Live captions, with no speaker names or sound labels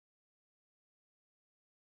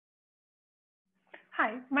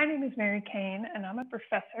Hi, my name is Mary Cain, and I'm a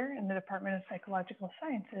professor in the Department of Psychological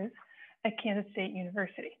Sciences at Kansas State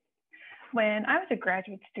University. When I was a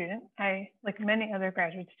graduate student, I, like many other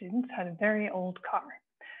graduate students, had a very old car.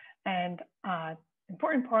 And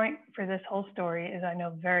important point for this whole story is I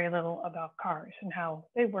know very little about cars and how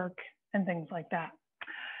they work and things like that.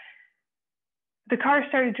 The car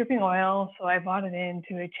started dripping oil, so I bought it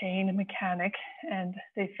into a chain mechanic, and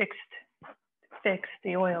they fixed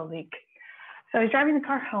the oil leak. So I was driving the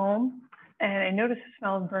car home, and I noticed the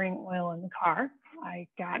smell of burning oil in the car. I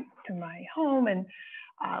got to my home and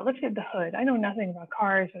lifted the hood. I know nothing about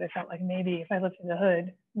cars, but I felt like maybe if I lifted the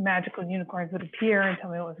hood, magical unicorns would appear and tell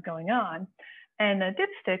me what was going on. And the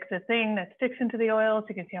dipstick, the thing that sticks into the oil so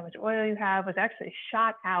you can see how much oil you have, was actually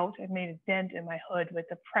shot out and made a dent in my hood with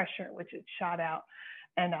the pressure which it shot out.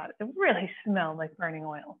 And it really smelled like burning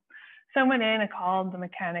oil. So I went in and called the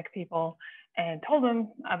mechanic people and told them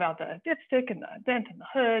about the dipstick and the dent in the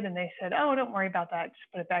hood. And they said, oh, don't worry about that,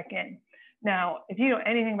 just put it back in. Now, if you know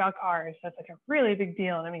anything about cars, that's like a really big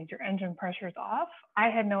deal. And that means your engine pressure is off. I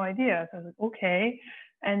had no idea. So I was like, okay.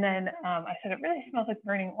 And then I said, it really smells like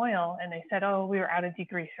burning oil. And they said, oh, we were out of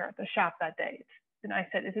degreaser at the shop that day. And I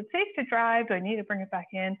said, is it safe to drive? Do I need to bring it back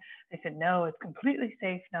in? They said, no, it's completely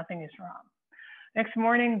safe. Nothing is wrong. Next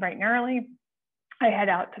morning, bright and early, I head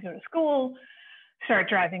out to go to school, start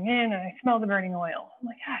driving in, and I smell the burning oil. I'm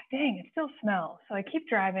like, ah, dang, it still smells. So I keep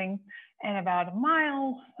driving, and about a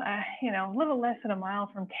mile, a little less than a mile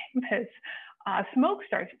from campus, smoke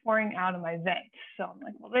starts pouring out of my vents. So I'm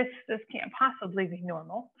like, well, this can't possibly be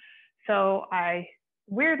normal. So I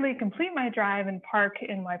weirdly complete my drive and park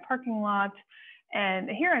in my parking lot. And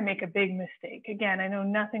here I make a big mistake. Again, I know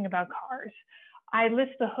nothing about cars. I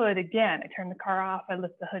lift the hood again. I turn the car off. I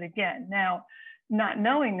lift the hood again. Now, not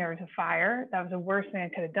knowing there was a fire, that was the worst thing I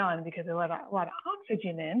could have done because I let a lot of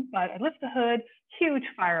oxygen in, but I lift the hood, huge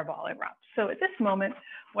fireball erupts. So at this moment,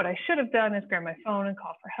 what I should have done is grab my phone and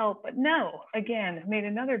call for help, but no, again, made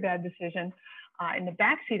another bad decision. In the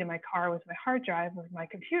back seat of my car was my hard drive with my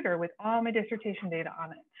computer with all my dissertation data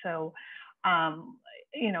on it. So,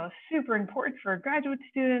 super important for graduate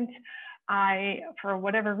students. I, for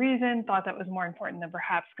whatever reason, thought that was more important than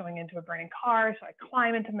perhaps going into a burning car. So I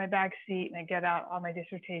climb into my back seat and I get out all my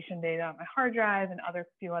dissertation data on my hard drive and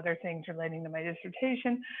few other things relating to my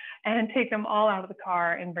dissertation and take them all out of the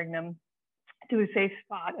car and bring them to a safe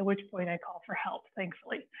spot, at which point I call for help,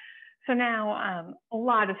 thankfully. So now a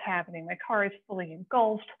lot is happening. My car is fully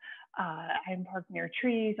engulfed. I'm parked near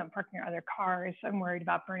trees. I'm parked near other cars. I'm worried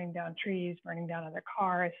about burning down trees, burning down other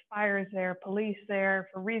cars, fires there, police there.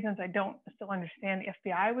 For reasons I don't still understand, the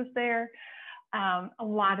FBI was there. A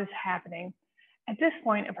lot is happening. At this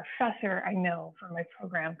point, a professor I know from my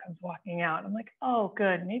program comes walking out. I'm like, oh,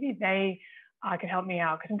 good. Maybe they could help me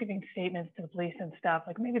out because I'm giving statements to the police and stuff.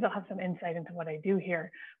 Like maybe they'll have some insight into what I do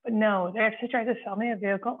here. But no, they actually tried to sell me a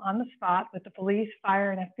vehicle on the spot with the police,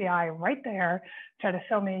 fire, and FBI right there. Try to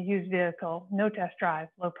sell me a used vehicle, no test drive,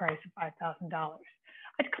 low price of $5,000.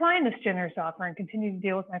 I declined this generous offer and continued to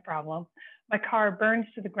deal with my problem. My car burns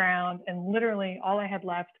to the ground, and literally all I had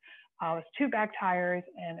left was 2 back tires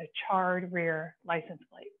and a charred rear license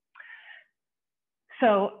plate.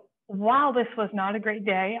 So while this was not a great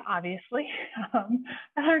day, obviously,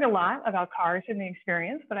 I learned a lot about cars in the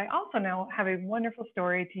experience, but I also now have a wonderful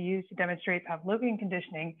story to use to demonstrate Pavlovian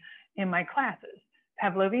conditioning in my classes.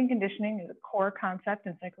 Pavlovian conditioning is a core concept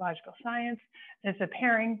in psychological science. It's a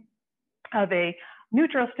pairing of a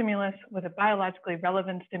neutral stimulus with a biologically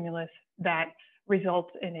relevant stimulus that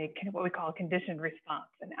results in what we call a conditioned response,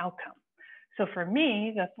 an outcome. So for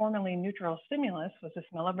me, the formerly neutral stimulus was the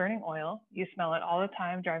smell of burning oil. You smell it all the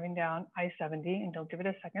time driving down I-70 and don't give it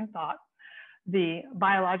a second thought. The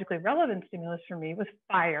biologically relevant stimulus for me was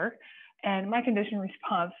fire, and my conditioned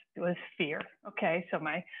response was fear. Okay, so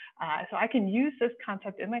I can use this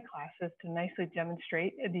concept in my classes to nicely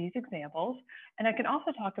demonstrate these examples, and I can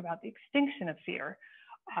also talk about the extinction of fear.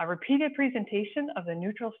 Repeated presentation of the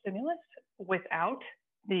neutral stimulus without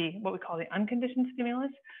what we call the unconditioned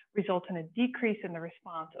stimulus results in a decrease in the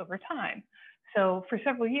response over time. So for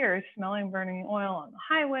several years, smelling burning oil on the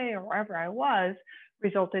highway or wherever I was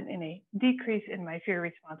resulted in a decrease in my fear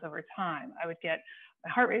response over time. I would get,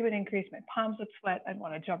 my heart rate would increase, my palms would sweat, I'd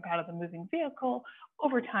want to jump out of the moving vehicle.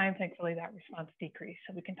 Over time, thankfully, that response decreased.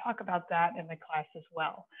 So we can talk about that in my class as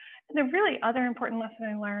well. And the really other important lesson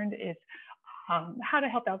I learned is how to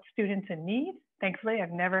help out students in need. Thankfully,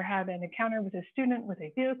 I've never had an encounter with a student with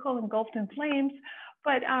a vehicle engulfed in flames,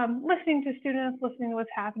 But listening to students, listening to what's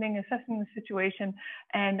happening, assessing the situation,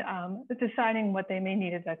 and deciding what they may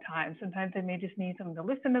need at that time. Sometimes they may just need someone to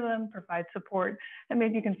listen to them, provide support, and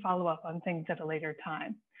maybe you can follow up on things at a later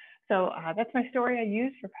time. So that's my story I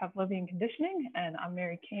use for Pavlovian conditioning, and I'm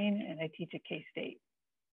Mary Cain, and I teach at K-State.